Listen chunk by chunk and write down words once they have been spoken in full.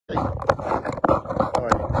How are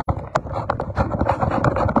you?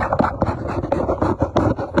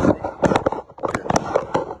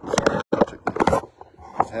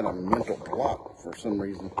 Just had a mental block for some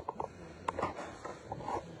reason. All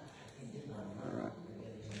right.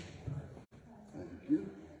 Thank you.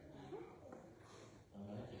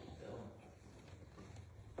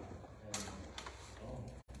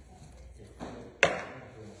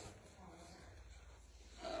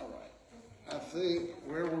 All right. I think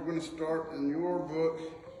where we're going to start in your book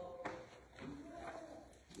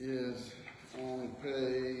is on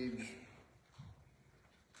page.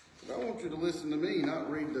 But I want you to listen to me,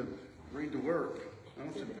 not read the work. I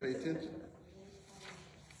want you to pay attention.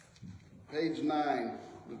 Page 9,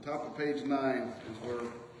 the top of page 9 is where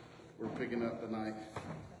we're picking up tonight.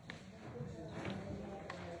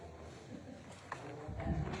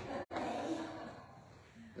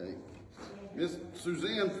 Okay. Miss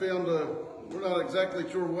Suzanne found we're not exactly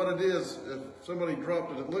sure what it is. If somebody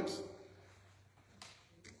dropped it, it looks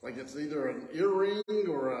like it's either an earring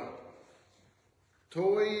or a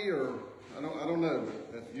toy, or I don't know.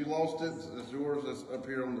 If you lost it, it's yours. It's up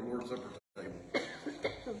here on the Lord's Supper table.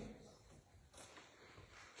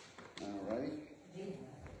 All right.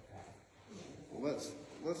 Well,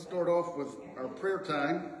 let's start off with our prayer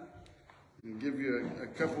time and give you a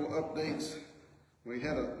couple updates. We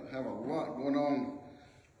have a lot going on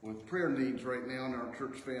with prayer needs right now in our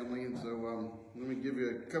church family, and so let me give you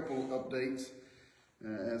a couple updates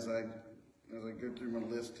as I go through my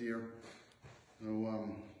list here.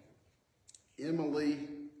 So Emily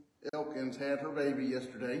Elkins had her baby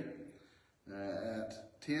yesterday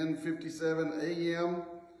at 10:57 a.m.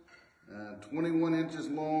 21 inches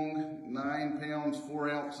long, 9 pounds 4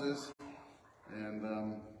 ounces, and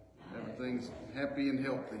everything's happy and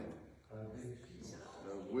healthy.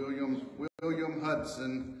 William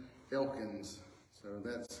Hudson Elkins. So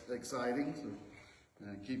that's exciting. So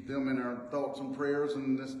keep them in our thoughts and prayers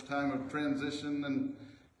in this time of transition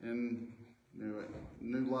and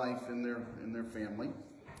new life in their family.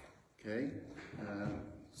 Okay.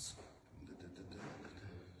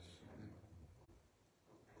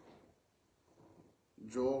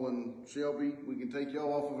 Joel and Shelby, we can take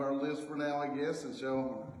y'all off of our list for now, I guess, since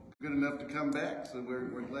y'all good enough to come back. So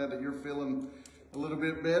we're glad that you're feeling a little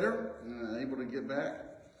bit better, able to get back.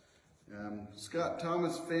 Scott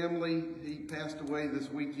Thomas' family, he passed away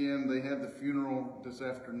this weekend. They had the funeral this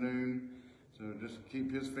afternoon. So just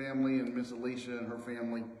keep his family and Miss Alicia and her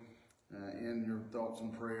family in your thoughts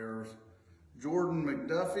and prayers. Jordan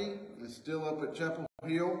McDuffie is still up at Chapel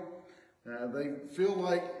Hill. They feel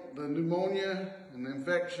like the pneumonia and the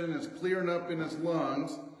infection is clearing up in his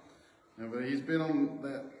lungs. But he's been on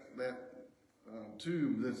that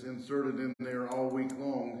tube that's inserted in there all week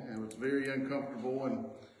long, and it's very uncomfortable and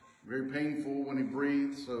very painful when he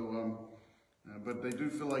breathes. So, but they do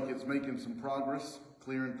feel like it's making some progress,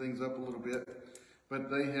 clearing things up a little bit.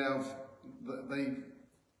 But they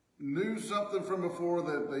knew something from before,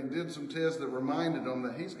 that they did some tests that reminded them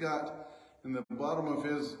that he's got in the bottom of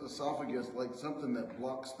his esophagus like something that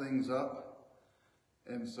blocks things up,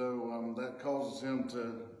 and so that causes him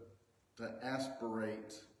to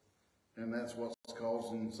aspirate. And that's what's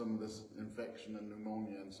causing some of this infection and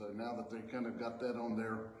pneumonia. And so now that they kind of got that on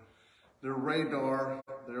their radar,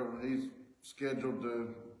 he's scheduled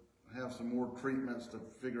to have some more treatments to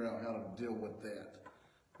figure out how to deal with that.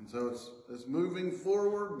 And so it's moving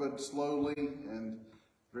forward, but slowly and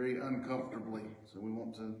very uncomfortably. So we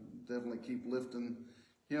want to definitely keep lifting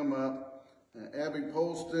him up. Abby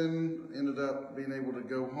Polston ended up being able to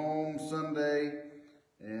go home Sunday.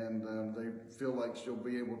 And they feel like she'll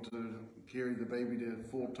be able to carry the baby to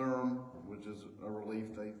full term, which is a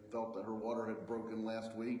relief. They thought that her water had broken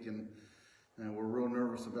last week, and we're real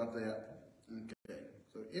nervous about that. Okay.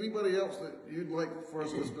 So anybody else that you'd like for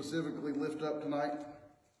us to specifically lift up tonight?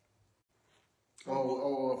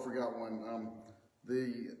 Oh, I forgot one.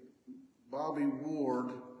 The Bobby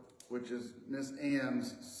Ward, which is Miss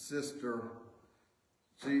Ann's sister.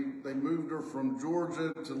 They moved her from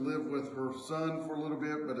Georgia to live with her son for a little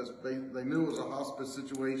bit, but they knew it was a hospice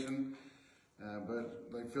situation,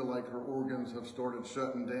 but they feel like her organs have started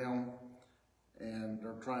shutting down, and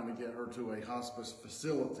they're trying to get her to a hospice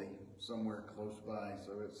facility somewhere close by.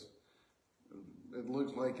 So it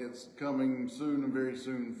looks like it's coming soon and very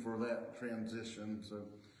soon for that transition. So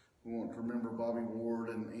we want to remember Bobby Ward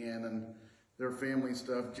and Ann and their family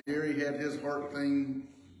stuff. Jerry had his heart thing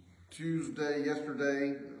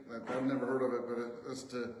yesterday. I've never heard of it, but it's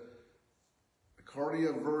to a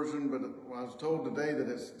cardioversion, but I was told today that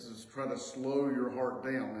it's to try to slow your heart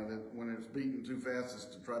down, and when it's beating too fast, it's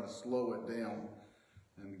to try to slow it down.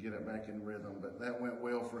 and get it back in rhythm. But that went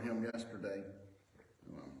well for him yesterday.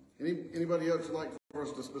 Anybody else would like for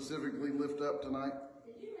us to specifically lift up tonight?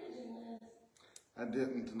 Did you mention Liz? I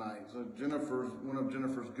didn't tonight. So Jennifer's, one of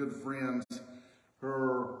Jennifer's good friends,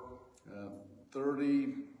 her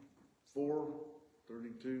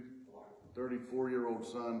 34-year-old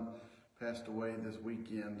son passed away this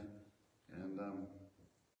weekend, and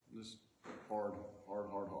just hard.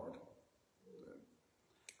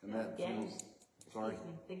 And that, sorry.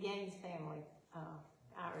 The Gaines family,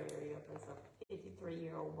 our area, was a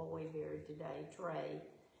 53-year-old boy buried today, Trey.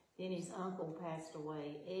 Then his uncle passed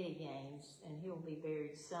away, Eddie Gaines, and he'll be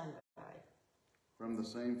buried Sunday. From the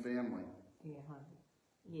same family? Yeah,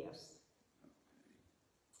 yes.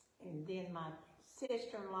 And then my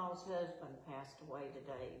sister-in-law's husband passed away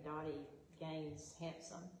today, Dottie Gaines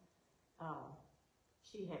Henson.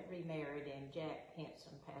 She had remarried, and Jack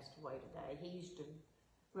Henson passed away today. He used to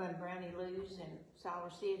run Brownie Lou's in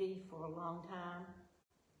Siler City for a long time.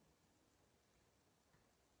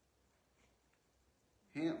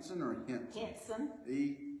 Hanson or Henson? Henson.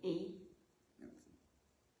 E? Henson.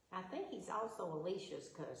 I think he's also Alicia's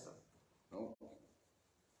cousin. Oh.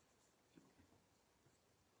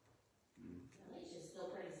 Alicia's still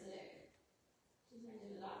pretty sick. She's been to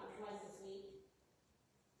the doctor twice this week.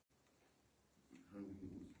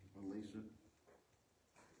 Alicia?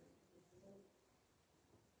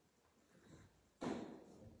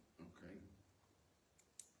 Okay.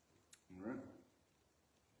 All right.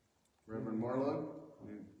 Reverend Marlowe,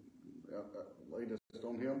 latest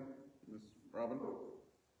on him, Miss Robin?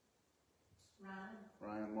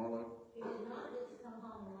 Ryan Marlowe. He did not get to come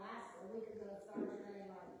home a week ago Thursday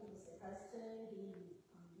like he was supposed to. He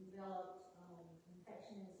developed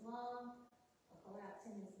infection in his lung, a collapse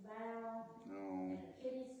in his bowel, and a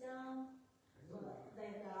kidney stone. But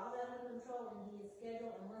they've got all that under control, and he is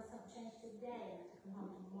scheduled, unless something changed today, to come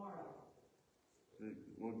home tomorrow.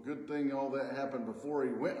 Well, good thing all that happened before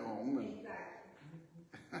he went home. And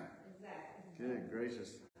Exactly. Good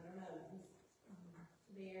gracious. I don't know. He's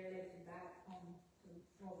to be airlifted back home to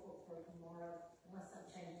Norfolk for tomorrow, unless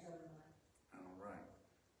something changes overnight. All right.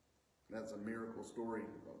 That's a miracle story.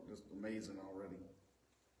 Just amazing already.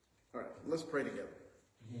 All right, let's pray together.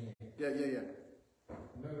 Yeah.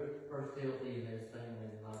 Remember the First Health EMS family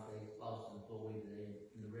tonight, they lost an employee in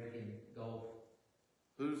the wreck in Gulf.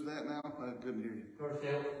 Who's that now? I couldn't hear you. First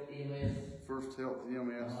Health EMS. First Health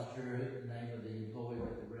I'm EMS. not sure the name of the employee,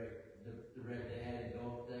 but the wreck they had in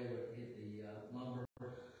Gulf, they would hit the lumber.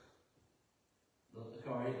 The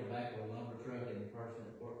car hit the back of a lumber truck, and the person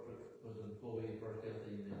that worked for was an employee of First Health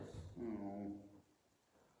EMS. Oh.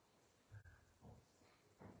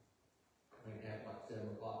 I think it happened like 7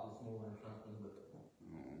 o'clock this morning or something, but.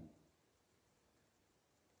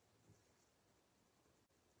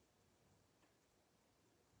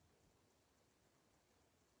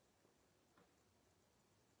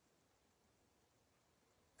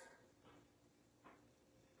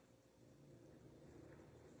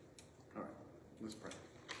 All right, let's pray.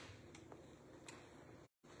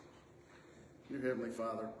 Dear Heavenly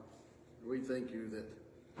Father, we thank you that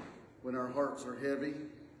when our hearts are heavy,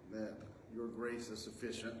 that your grace is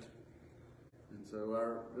sufficient. And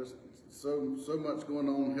so just so much going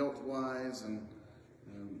on health-wise, and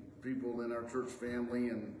people in our church family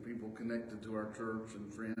and people connected to our church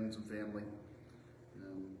and friends and family.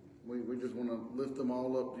 We just want to lift them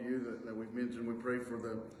all up to you that we've mentioned. We pray for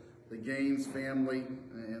the Gaines family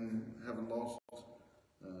and having lost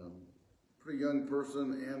a pretty young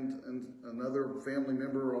person and another family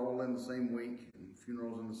member all in the same week, and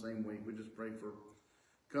funerals in the same week. We just pray for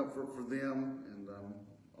comfort for them, and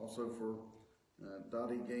also for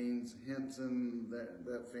Dottie Gaines Henson,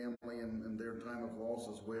 that family, and their time of loss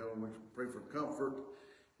as well. We pray for comfort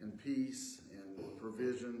and peace and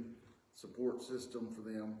provision, support system for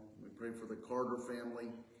them. We pray for the Carter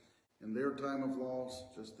family and their time of loss,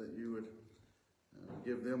 just that you would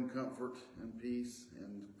give them comfort and peace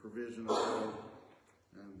and provision as well.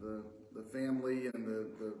 And the family and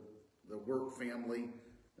the work family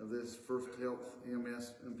of this First Health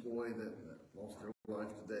EMS employee that lost their life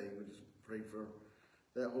today. We just pray for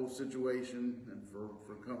that whole situation and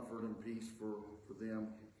for comfort and peace for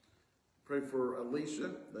them. Pray for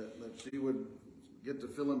Alicia, that she would get to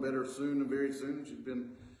feeling better soon and very soon. She's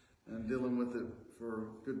been dealing with it for a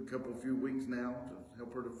good few weeks now, to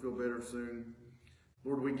help her to feel better soon.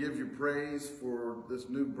 Lord, we give you praise for this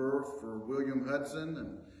new birth for William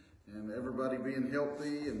Hudson, and everybody being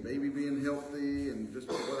healthy and baby being healthy, and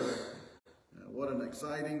just what an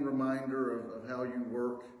exciting reminder of how you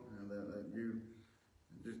work, and that you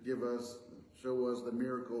just show us the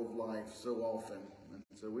miracle of life so often. And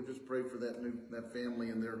so we just pray for that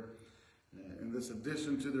family and their and this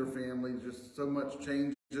addition to their family. Just so much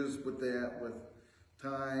changes with that, with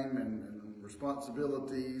time and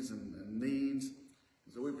responsibilities and needs.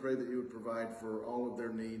 So we pray that you would provide for all of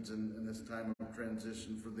their needs in this time of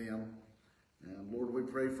transition for them. And Lord, we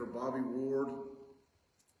pray for Bobby Ward.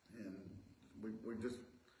 And we just,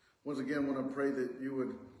 once again, want to pray that you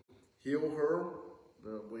would heal her.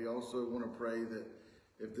 But we also want to pray that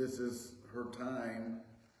if this is her time,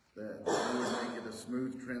 that you would make it a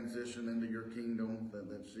smooth transition into your kingdom,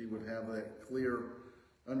 that she would have that clear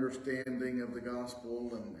understanding of the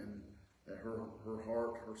gospel and that her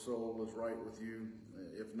heart, her soul is right with you.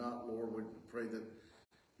 If not, Lord, we pray that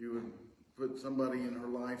you would put somebody in her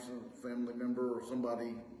life, a family member or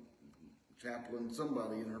somebody, chaplain,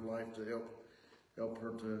 somebody in her life to help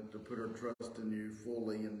her to put her trust in you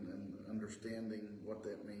fully and understanding what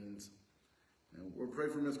that means. And we'll pray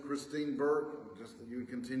for Miss Christine Burke, just that you would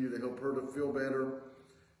continue to help her to feel better.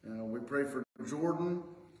 We pray for Jordan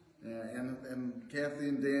and Kathy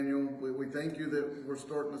and Daniel. We thank you that we're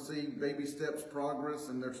starting to see baby steps progress,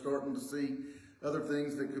 and they're starting to see other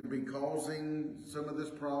things that could be causing some of this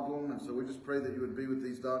problem. And so we just pray that you would be with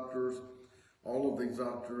these doctors, all of these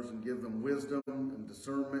doctors, and give them wisdom and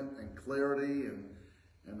discernment and clarity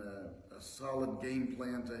and a solid game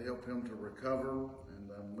plan to help him to recover.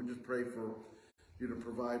 And we just pray for you to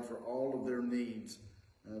provide for all of their needs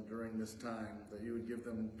during this time, that you would give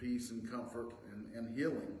them peace and comfort and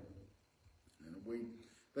healing. And we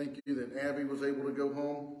thank you that Abby was able to go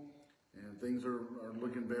home, and things are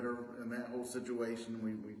looking better in that whole situation.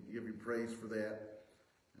 We give you praise for that.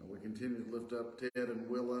 We continue to lift up Ted and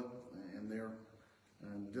Willa, and they're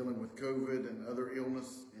dealing with COVID and other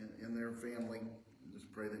illness in their family. And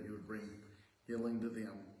just pray that you would bring healing to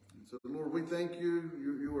them. And so, Lord, we thank you.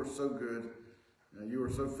 You are so good. You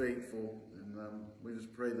are so faithful. And we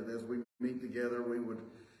just pray that as we meet together, we would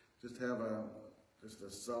just have a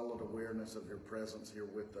solid awareness of your presence here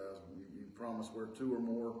with us. You promise where two or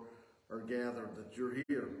more are gathered that you're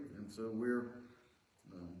here. And so we're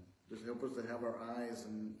just help us to have our eyes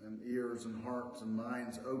and ears and hearts and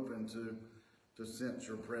minds open to sense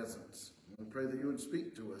your presence. We pray that you would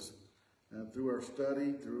speak to us through our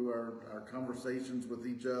study, through our conversations with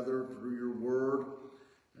each other, through your word,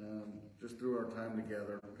 just through our time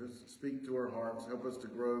together. Just speak to our hearts. Help us to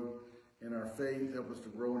grow in our faith. Help us to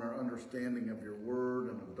grow in our understanding of your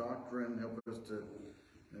word and of doctrine. Help us to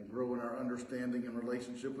grow in our understanding and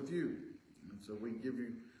relationship with you. And so we give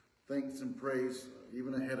you thanks and praise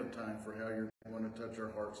even ahead of time for how you're going to touch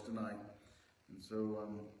our hearts tonight. And so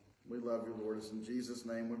we love you, Lord. It's in Jesus'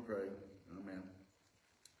 name we pray. Amen.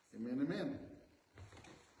 Amen, amen.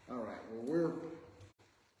 All right. Well,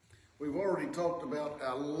 we've already talked about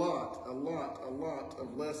a lot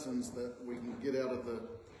of lessons that we can get out of the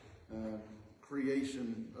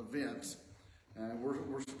creation events.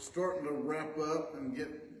 We're starting to wrap up and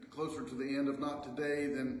get closer to the end. If not today,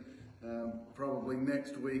 then probably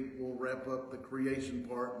next week we'll wrap up the creation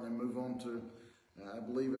part and then move on to, I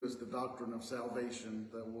believe it's the doctrine of salvation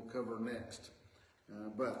that we'll cover next.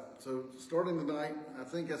 So starting tonight, I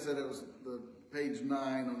think I said it was the page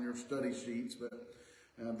 9 on your study sheets, but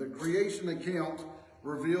the creation account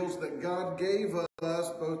reveals that God gave us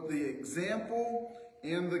both the example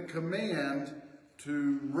and the command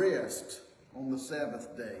to rest on the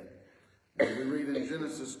Sabbath day. We read in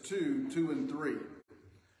Genesis 2 and 3.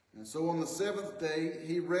 And so on the seventh day,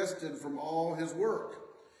 he rested from all his work.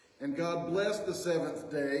 And God blessed the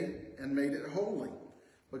seventh day and made it holy,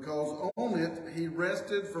 because on it he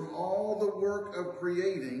rested from all the work of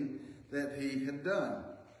creating that he had done.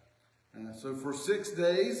 So for 6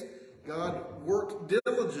 days, God worked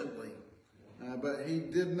diligently, but he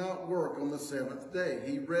did not work on the seventh day.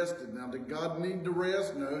 He rested. Now, did God need to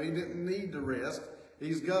rest? No, he didn't need to rest.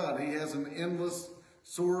 He's God. He has an endless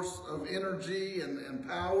source of energy and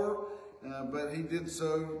power, but he did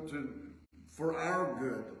so for our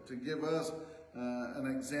good, to give us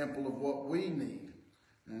an example of what we need.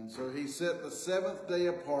 And so he set the seventh day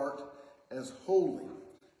apart as holy,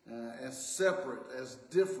 as separate, as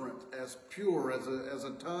different, as pure, as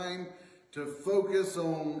a time to focus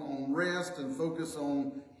on rest and focus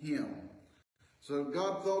on him. So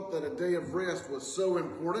God thought that a day of rest was so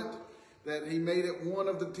important that he made it one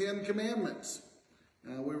of the 10 commandments.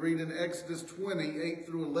 We read in Exodus 20, 8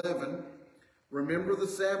 through 11, "Remember the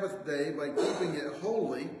Sabbath day by keeping it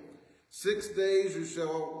holy. 6 days you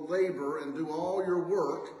shall labor and do all your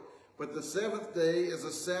work, but the seventh day is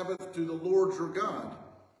a Sabbath to the Lord your God.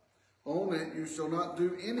 On it you shall not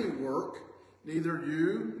do any work, neither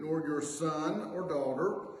you, nor your son or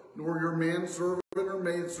daughter, nor your manservant or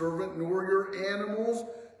maidservant, nor your animals,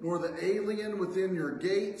 nor the alien within your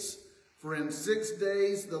gates. For in 6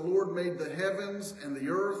 days the Lord made the heavens and the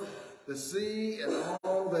earth, the sea, and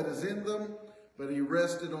all that is in them. But he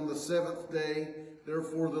rested on the seventh day.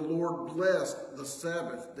 Therefore the Lord blessed the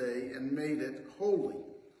Sabbath day and made it holy.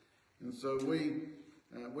 And so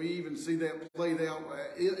we even see that played out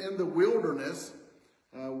in the wilderness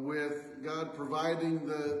with God providing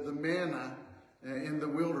the manna in the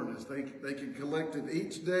wilderness. They could collect it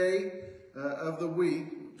each day of the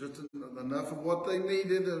week, just enough of what they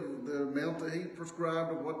needed, the amount that he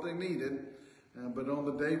prescribed of what they needed. But on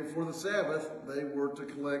the day before the Sabbath, they were to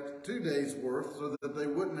collect 2 days' worth so that they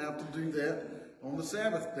wouldn't have to do that on the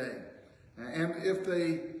Sabbath day. And if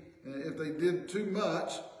they did too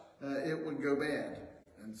much, it would go bad.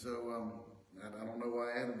 And so I don't know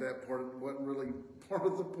why I added that part. It wasn't really part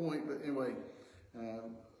of the point, but anyway.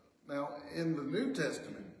 Now, in the New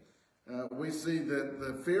Testament, we see that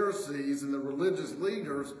the Pharisees and the religious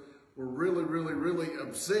leaders were really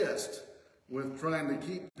obsessed with trying to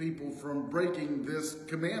keep people from breaking this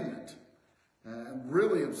commandment.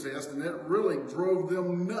 Really obsessed, and it really drove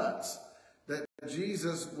them nuts that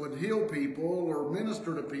Jesus would heal people or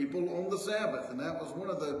minister to people on the Sabbath. And that was one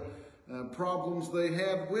of the problems they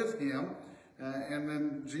had with him. And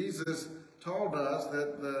then Jesus taught us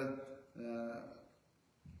that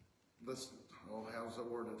how's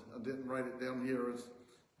that worded? I didn't write it down here. It's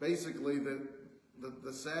basically that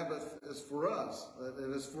the Sabbath is for us, that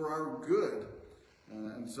it is for our good.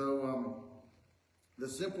 And so the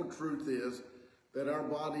simple truth is that our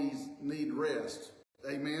bodies need rest.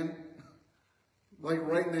 Amen? Like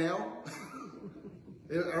right now,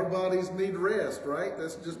 our bodies need rest, right?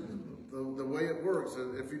 That's just the way it works.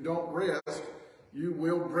 If you don't rest, you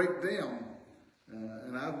will break down.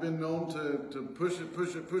 And I've been known to push it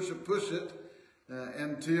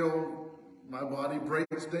until my body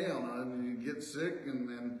breaks down and you get sick, and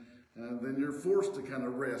then you're forced to kind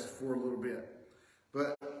of rest for a little bit.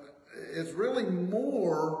 But it's really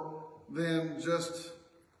more than just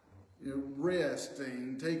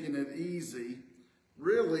resting, taking it easy.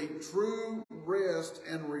 Really, true rest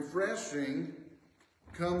and refreshing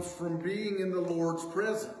comes from being in the Lord's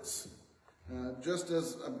presence. Just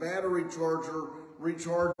as a battery charger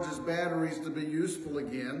recharges batteries to be useful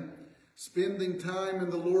again, spending time in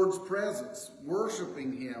the Lord's presence,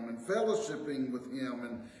 worshiping him and fellowshipping with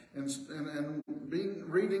him and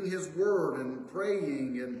reading his word and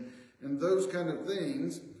praying and those kind of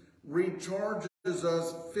things recharges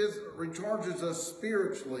us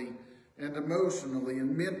spiritually and emotionally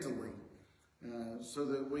and mentally, so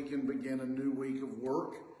that we can begin a new week of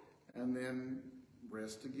work and then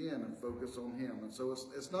rest again and focus on him. And so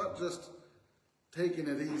it's not just taking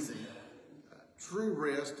it easy. True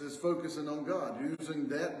rest is focusing on God, using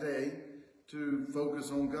that day to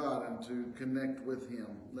focus on God and to connect with him.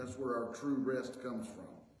 That's where our true rest comes from.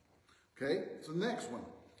 Okay, so next one.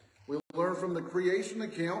 We'll learn from the creation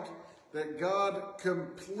account that God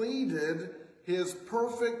completed his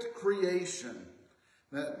perfect creation.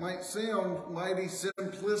 That might sound mighty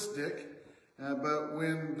simplistic, but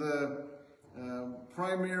when the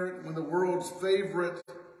world's favorite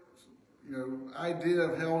idea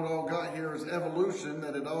of how it all got here is evolution,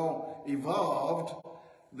 that it all evolved,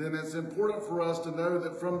 then it's important for us to know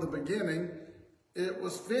that from the beginning, it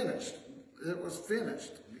was finished. It was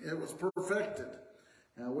finished. It was perfected.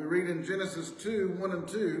 We read in Genesis 2:1 and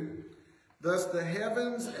 2, thus the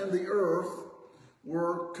heavens and the earth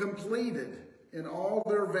were completed in all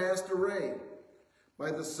their vast array.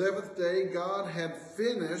 By the seventh day, God had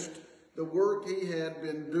finished the work he had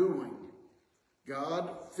been doing.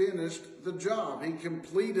 God finished the job. He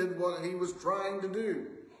completed what he was trying to do.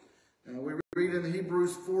 We read in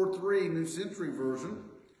Hebrews 4:3, New Century Version,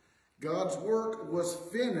 God's work was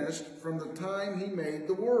finished from the time he made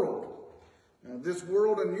the world. This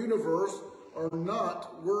world and universe are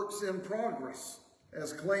not works in progress,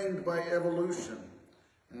 as claimed by evolution.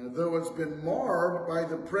 Though it's been marred by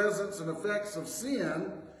the presence and effects of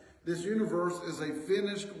sin, this universe is a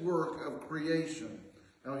finished work of creation.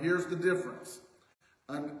 Now here's the difference.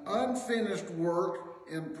 An unfinished work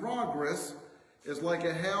in progress is like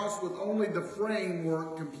a house with only the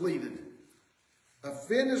framework completed. A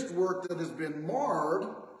finished work that has been marred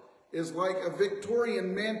is like a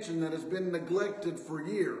Victorian mansion that has been neglected for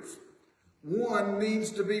years. One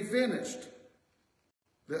needs to be finished.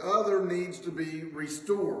 The other needs to be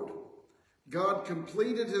restored. God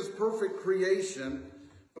completed his perfect creation,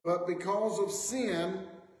 but because of sin,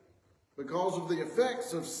 because of the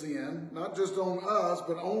effects of sin, not just on us,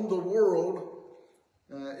 but on the world,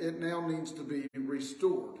 it now needs to be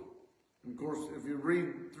restored. Of course, if you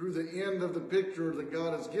read through the end of the picture that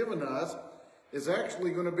God has given us, it's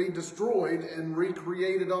actually going to be destroyed and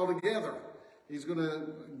recreated altogether. He's going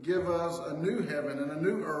to give us a new heaven and a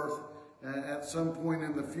new earth at some point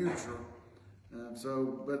in the future.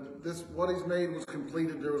 But what He's made was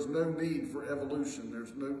completed. There was no need for evolution.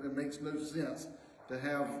 It makes no sense to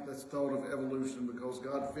have this thought of evolution because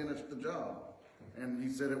God finished the job. And He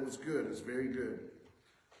said it was good. It's very good.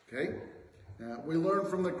 Okay? We learn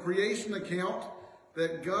from the creation account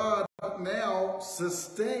that God now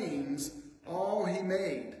sustains all He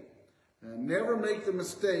made. Never make the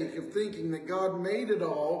mistake of thinking that God made it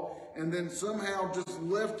all and then somehow just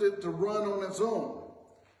left it to run on its own.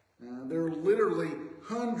 There are literally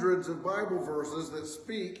hundreds of Bible verses that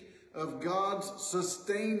speak of God's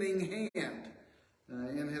sustaining hand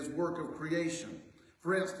in His work of creation.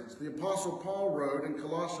 For instance, the Apostle Paul wrote in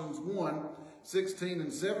Colossians 1:16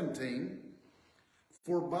 and 17,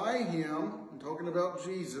 "For by Him," I'm talking about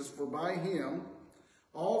Jesus, "for by Him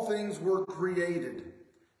all things were created,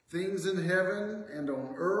 things in heaven and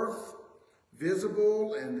on earth,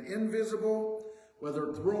 visible and invisible,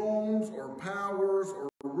 whether thrones or powers or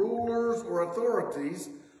rulers or authorities,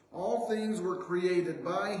 all things were created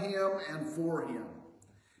by Him and for Him.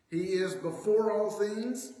 He is before all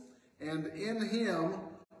things, and in Him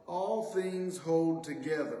all things hold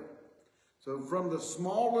together." So from the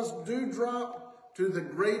smallest dewdrop to the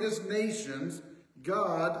greatest nations,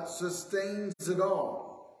 God sustains it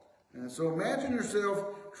all. And so imagine yourself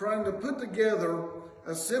trying to put together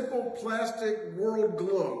a simple plastic world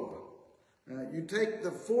globe. You take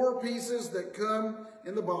the 4 pieces that come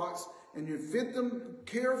in the box and you fit them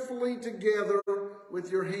carefully together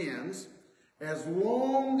with your hands. As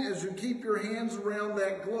long as you keep your hands around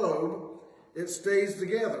that globe, it stays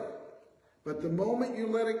together. But the moment you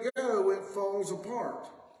let it go, it falls apart.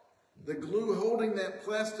 The glue holding that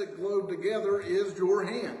plastic globe together is your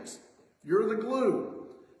hands. You're the glue.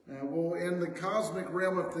 Well, in the cosmic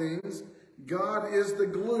realm of things, God is the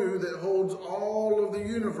glue that holds all of the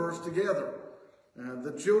universe together.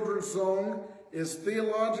 The children's song is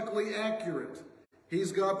theologically accurate.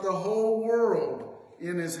 He's got the whole world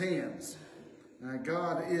in His hands.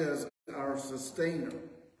 God is our sustainer.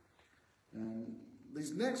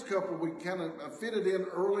 These next couple we kind of fitted in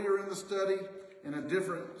earlier in the study in a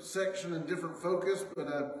different section and different focus, but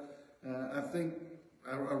I think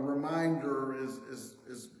a reminder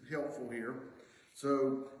is helpful here.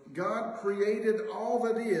 So God created all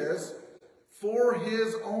that is for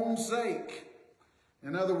His own sake.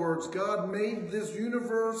 In other words, God made this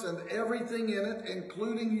universe and everything in it,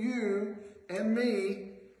 including you and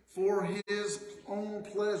me, for His own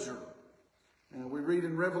pleasure. And we read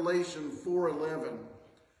in Revelation 4:11,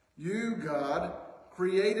 "You, God,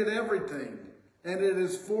 created everything, and it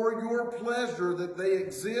is for your pleasure that they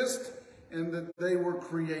exist and that they were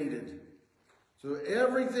created." So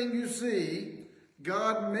everything you see,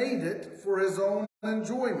 God made it for His own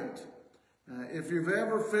enjoyment. If you've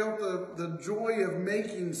ever felt the joy of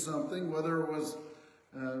making something, whether it was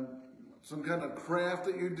some kind of craft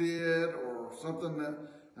that you did or something that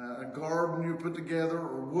a garden you put together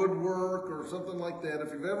or woodwork or something like that,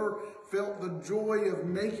 if you've ever felt the joy of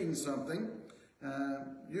making something,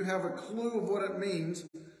 you have a clue of what it means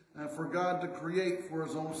for God to create for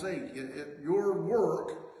His own sake. Your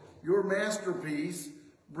work, your masterpiece,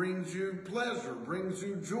 brings you pleasure, brings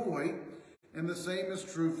you joy, and the same is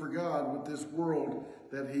true for God with this world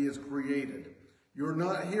that He has created. You're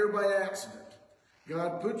not here by accident.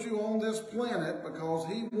 God put you on this planet because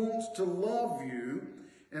He wants to love you,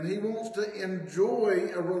 and He wants to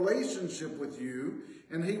enjoy a relationship with you,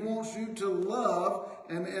 and He wants you to love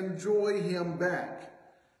and enjoy Him back.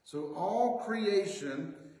 So all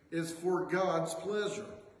creation is for God's pleasure.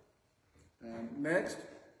 Next,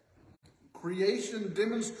 creation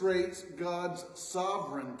demonstrates God's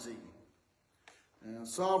sovereignty.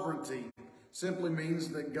 Sovereignty simply means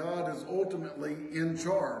that God is ultimately in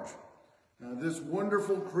charge. This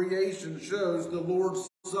wonderful creation shows the Lord's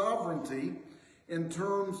sovereignty in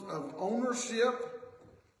terms of ownership,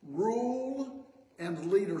 rule,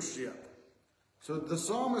 and leadership. So the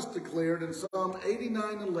psalmist declared in Psalm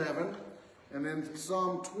 89:11 and then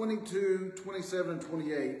Psalm 22, 27, and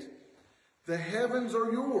 28, "The heavens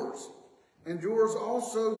are yours, and yours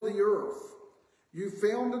also the earth. You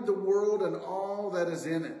founded the world and all that is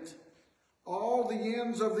in it. All the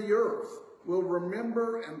ends of the earth will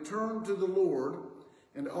remember and turn to the Lord,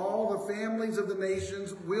 and all the families of the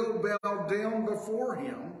nations will bow down before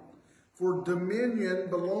Him, for dominion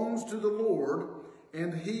belongs to the Lord,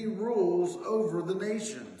 and He rules over the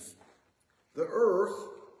nations. The earth,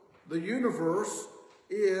 the universe,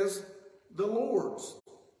 is the Lord's.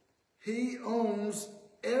 He owns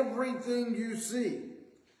everything you see.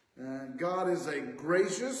 God is a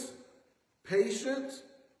gracious, patient,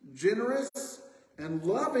 generous, and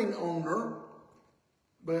loving owner,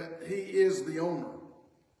 but he is the owner.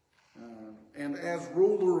 And as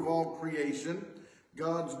ruler of all creation,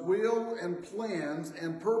 God's will and plans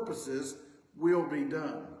and purposes will be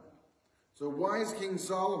done. So wise King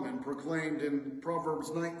Solomon proclaimed in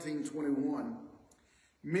Proverbs 19:21,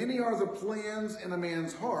 "Many are the plans in a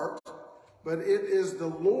man's heart, but it is the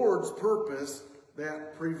Lord's purpose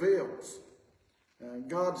that prevails."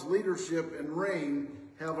 God's leadership and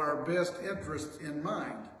reign have our best interests in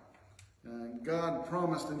mind. God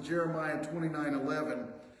promised in Jeremiah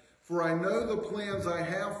 29:11, "For I know the plans I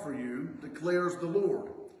have for you, declares the Lord,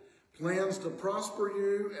 plans to prosper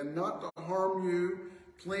you and not to harm you,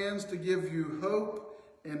 plans to give you hope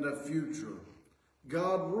and a future."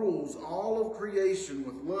 God rules all of creation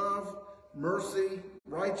with love, mercy,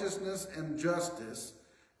 righteousness, and justice.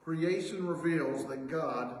 Creation reveals that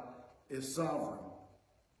God is sovereign.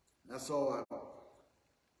 I saw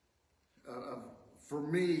for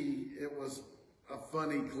me, it was a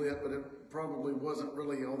funny clip, but it probably wasn't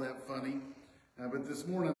really all that funny. But this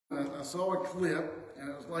morning, I saw a clip, and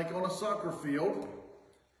it was like on a soccer field,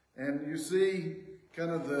 and you see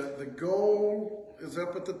kind of the goal is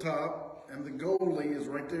up at the top, and the goalie is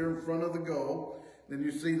right there in front of the goal. Then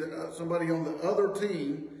you see somebody on the other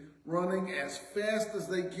team running as fast as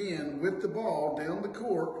they can with the ball down the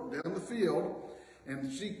court, down the field,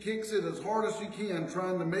 and she kicks it as hard as she can,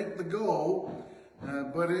 trying to make the goal,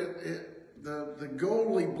 but the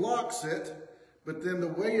goalie blocks it. But then the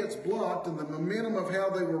way it's blocked and the momentum of how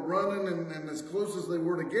they were running and as close as they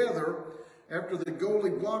were together, after the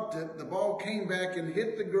goalie blocked it, the ball came back and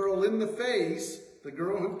hit the girl in the face. The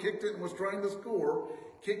girl who kicked it and was trying to score,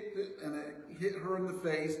 kicked it and it hit her in the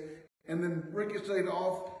face, and then ricocheted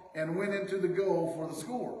off and went into the goal for the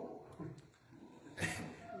score.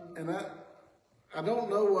 And I don't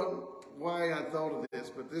know why I thought of this,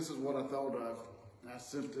 but this is what I thought of. I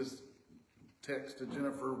sent this text to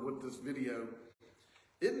Jennifer with this video.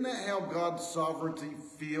 Isn't that how God's sovereignty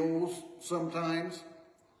feels sometimes?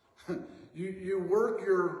 You work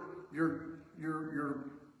your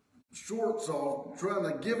shorts off, trying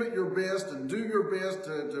to give it your best and do your best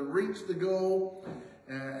to reach the goal,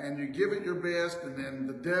 and you give it your best, and then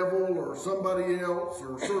the devil or somebody else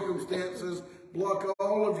or circumstances block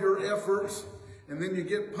all of your efforts, and then you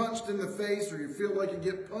get punched in the face, or you feel like you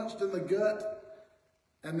get punched in the gut,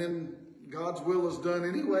 and then God's will is done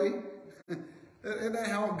anyway. Isn't that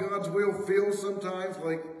how God's will feels sometimes?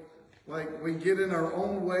 Like we get in our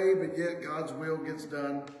own way, but yet God's will gets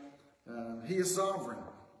done. He is sovereign.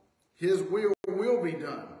 His will be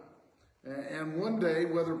done. And one day,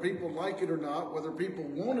 whether people like it or not, whether people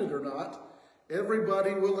want it or not,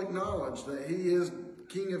 everybody will acknowledge that he is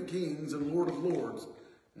King of Kings and Lord of Lords.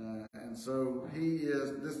 And so he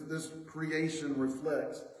is, this creation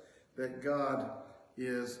reflects that God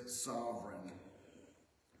is sovereign.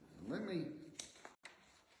 Let me,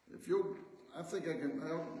 I think I can,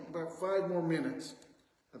 about 5 more minutes,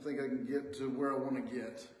 I think I can get to where I want to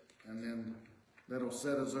get. And then that'll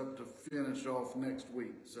set us up to finish off next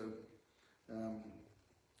week. So,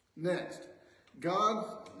 next,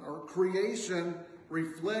 our creation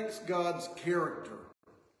reflects God's character.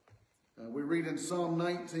 We read in Psalm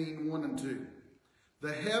 19, 1 and 2.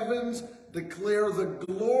 "The heavens declare the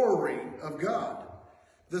glory of God.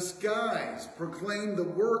 The skies proclaim the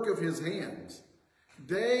work of his hands.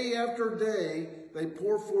 Day after day they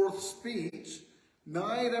pour forth speech.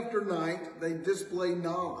 Night after night they display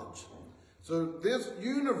knowledge." So this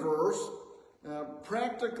universe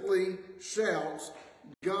practically shouts,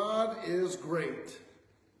 God is great.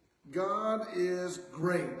 God is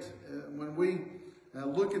great. When we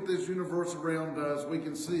look at this universe around us, we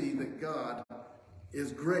can see that God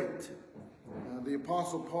is great. The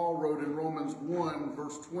Apostle Paul wrote in Romans 1,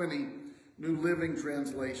 verse 20, New Living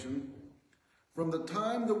Translation, "From the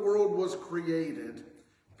time the world was created,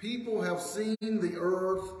 people have seen the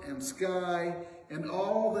earth and sky and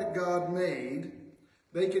all that God made.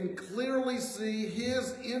 They can clearly see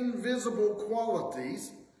his invisible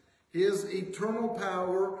qualities, his eternal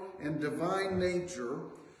power and divine nature,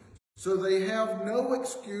 so they have no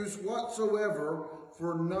excuse whatsoever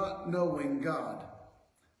for not knowing God."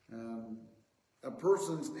 A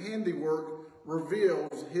person's handiwork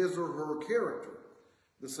reveals his or her character.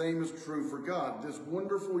 The same is true for God. This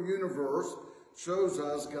wonderful universe shows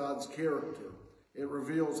us God's character. It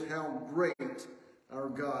reveals how great our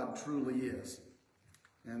God truly is.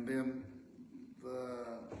 And then the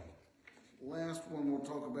last one we'll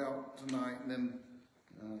talk about tonight, and then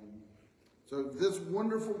So this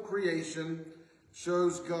wonderful creation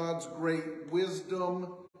shows God's great wisdom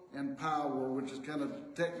and power, which is kind of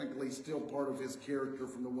technically still part of his character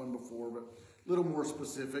from the one before, but a little more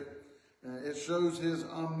specific. It shows his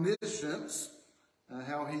omniscience,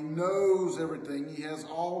 how he knows everything. He has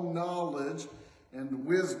all knowledge and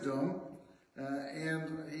wisdom,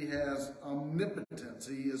 and he has omnipotence.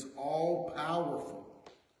 He is all powerful.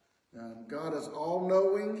 God is all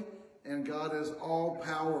knowing, and God is all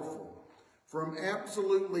powerful. From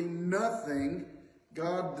absolutely nothing,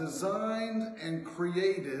 God designed and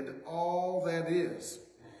created all that is.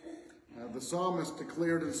 The psalmist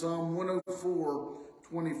declared in Psalm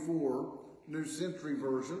 104:24, New Century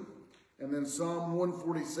Version, and then Psalm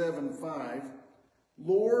 147:5,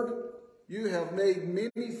 Lord, you have made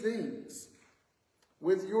many things.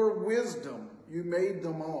 With your wisdom, you made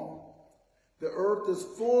them all. The earth is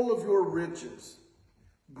full of your riches.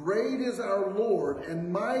 Great is our Lord and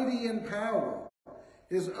mighty in power.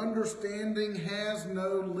 His understanding has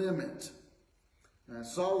no limit.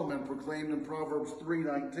 Solomon proclaimed in Proverbs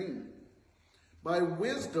 3:19, by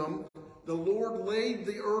wisdom, the Lord laid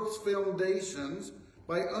the earth's foundations.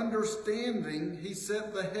 By understanding, he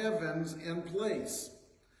set the heavens in place.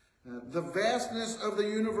 The vastness of the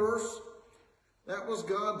universe, that was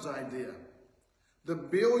God's idea. The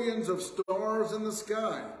billions of stars in the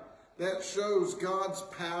sky, that shows God's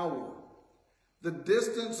power. The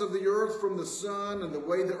distance of the earth from the sun and the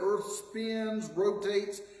way the earth spins,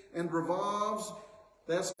 rotates, and revolves,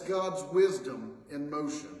 that's God's wisdom in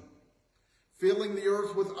motion. Filling the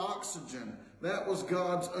earth with oxygen, that was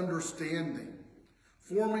God's understanding.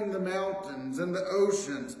 Forming the mountains and the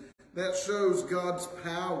oceans, that shows God's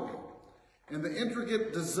power. And the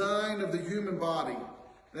intricate design of the human body,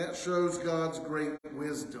 that shows God's great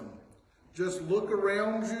wisdom. Just look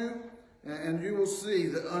around you and you will see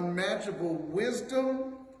the unmatchable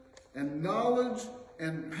wisdom and knowledge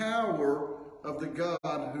and power of the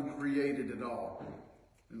God who created it all.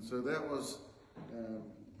 And so that was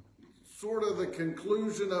sort of the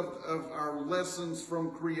conclusion of our lessons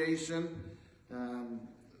from creation.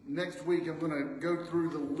 Next week I'm going to go through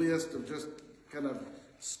the list of just kind of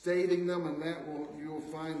stating them, and you'll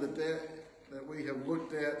find that we have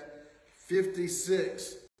looked at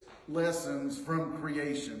 56 lessons from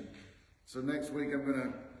creation. So next week I'm going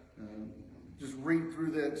to just read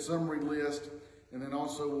through that summary list, and then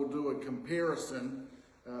also we'll do a comparison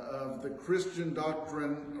of the Christian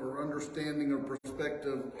doctrine or understanding or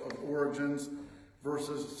perspective of origins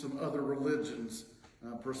versus some other religions'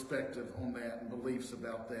 perspective on that and beliefs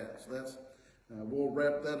about that. So that's we'll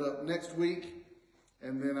wrap that up next week,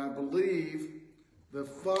 and then I believe the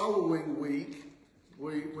following week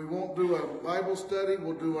we won't do a Bible study.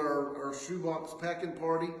 We'll do our shoebox packing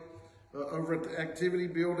party over at the activity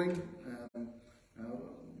building.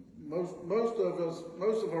 Most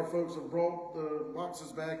of our folks have brought the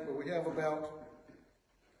boxes back, but we have about,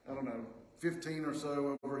 I don't know, 15 or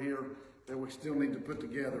so over here that we still need to put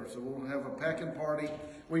together. So we'll have a packing party.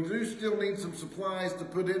 We do still need some supplies to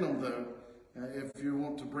put in them, though, if you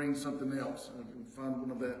want to bring something else. If you find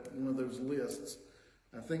one of those lists.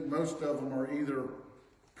 I think most of them are either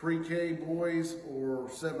pre-K boys or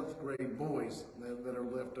 7th grade boys that are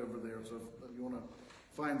left over there. So if you want to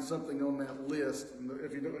find something on that list, and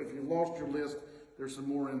if you lost your list, there's some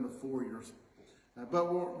more in the foyers.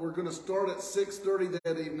 But we're going to start at 6:30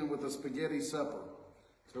 that evening with a spaghetti supper.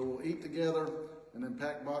 So we'll eat together and then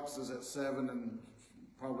pack boxes at 7, and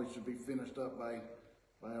probably should be finished up by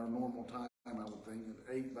our normal time, I would think, at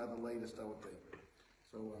 8 by the latest, I would think.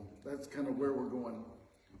 So that's kind of where we're going.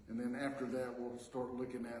 And then after that, we'll start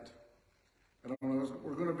looking at, I don't know,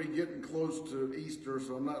 we're going to be getting close to Easter,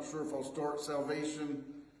 so I'm not sure if I'll start salvation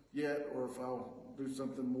yet or if I'll do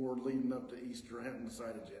something more leading up to Easter. I haven't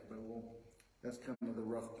decided yet, but that's kind of the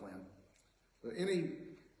rough plan. So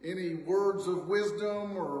any words of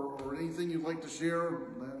wisdom or anything you'd like to share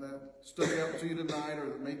that stuck out to you tonight or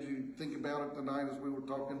that made you think about it tonight as we were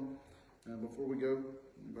talking before we go?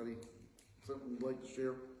 Anybody, something you'd like to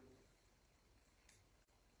share?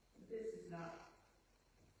 This is not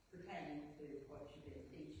pertaining to what you've been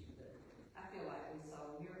teaching, but I feel like we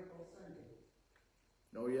saw Miracle Sunday.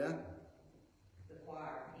 Oh, yeah? The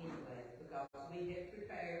choir, anyway, because we had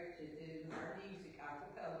prepared to do our music a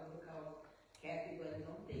cappella because Kathy wasn't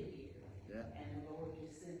going to be here. Yeah. And the Lord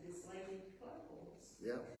just sent this lady to play for us.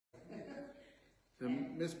 Yeah. So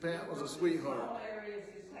Miss Pat was a sweetheart. Small areas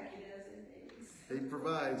just like he does in these. He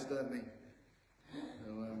provides, doesn't he?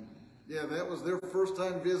 So, yeah, that was their first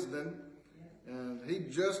time visiting, and he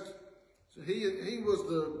was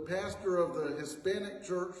the pastor of the Hispanic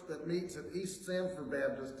church that meets at East Sanford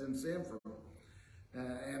Baptist in Sanford.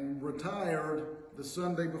 and retired the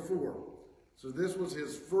Sunday before. So this was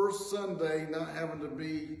his first Sunday not having to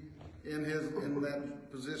be in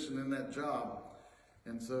that position, in that job.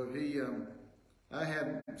 And so I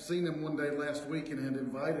had seen him one day last week and had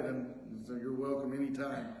invited him, so you're welcome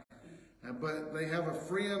anytime. But they have a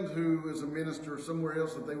friend who is a minister somewhere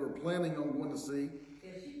else that they were planning on going to see.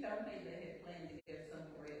 Yeah, she told me they had planned to go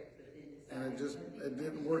somewhere else, but then decided. And it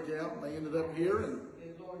didn't work out, and they ended up here. And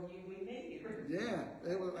Good Lord knew we needed her. yeah,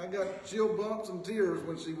 I got chill bumps and tears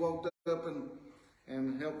when she walked up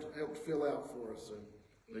and helped fill out for us. So,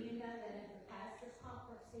 Do you know that at the pastor's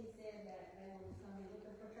conference, he said that they was gonna be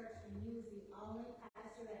looking for church, and you was the only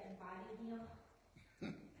pastor that invited him?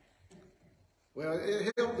 well,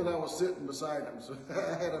 it helped that I was sitting beside him, so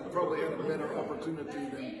I probably had a better opportunity But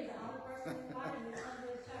than. he was the only person invited him to come to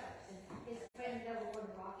his church, and his friend over was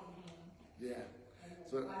Rockingham, Yeah. and his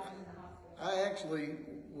So wife was in the hospital. I actually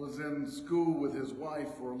was in school with his wife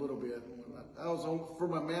for a little bit. For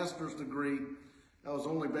my master's degree, I was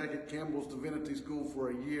only back at Campbell's Divinity School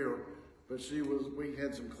for a year, but we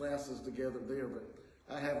had some classes together there, but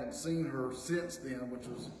I haven't seen her since then, which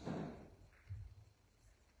was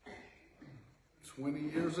 20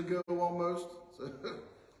 years ago almost. So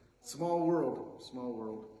small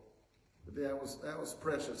world. But that was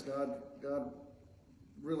precious. God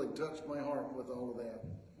really touched my heart with all of that.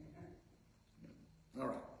 All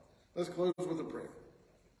right, let's close with a prayer.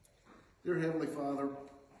 Dear Heavenly Father,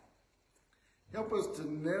 help us to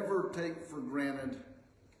never take for granted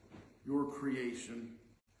your creation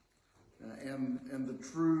and the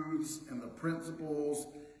truths and the principles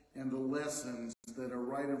and the lessons that are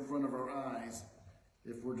right in front of our eyes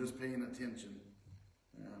if we're just paying attention.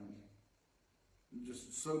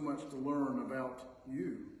 Just so much to learn about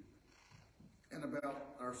you and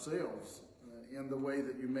about ourselves and the way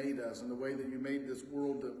that you made us and the way that you made this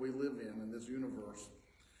world that we live in and this universe.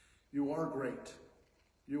 You are great.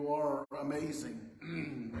 You are amazing.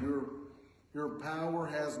 Your power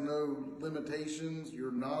has no limitations.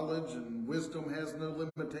 Your knowledge and wisdom has no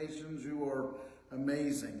limitations. You are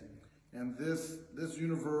amazing. And this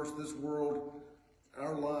universe, this world,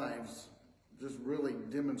 our lives just really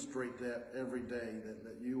demonstrate that every day,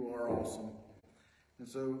 that you are awesome. And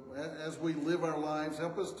so as we live our lives,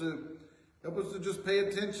 help us to just pay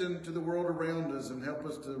attention to the world around us and help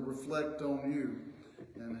us to reflect on you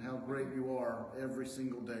and how great you are every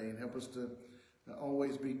single day, and help us to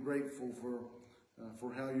always be grateful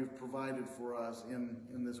for how you've provided for us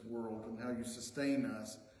in this world and how you sustain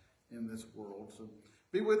us in this world. So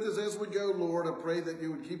be with us as we go, Lord. I pray that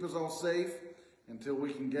you would keep us all safe until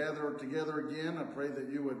we can gather together again. I pray that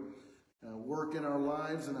you would work in our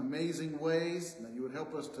lives in amazing ways, and that you would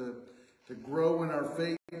help us to grow in our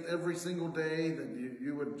faith every single day, that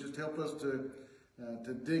you would just help us to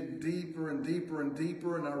dig deeper and deeper and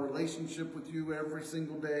deeper in our relationship with you every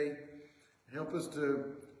single day. Help us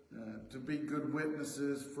to be good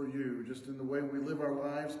witnesses for you, just in the way we live our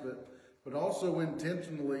lives, but also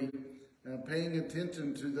intentionally paying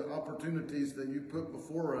attention to the opportunities that you put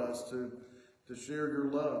before us to share your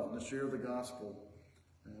love, and to share the gospel,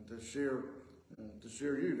 and to share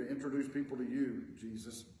you, to introduce people to you,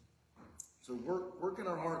 Jesus. So work in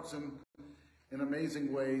our hearts in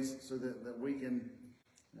amazing ways so that we can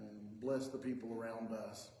bless the people around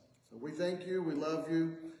us. So we thank you. We love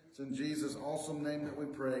you. It's in Jesus' awesome name that we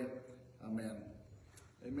pray. Amen.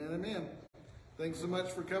 Amen, amen. Thanks so much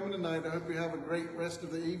for coming tonight. I hope you have a great rest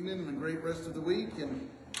of the evening and a great rest of the week. And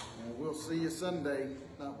we'll see you Sunday,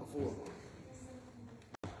 not before.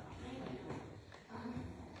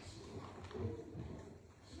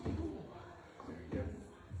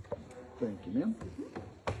 Thank you, ma'am.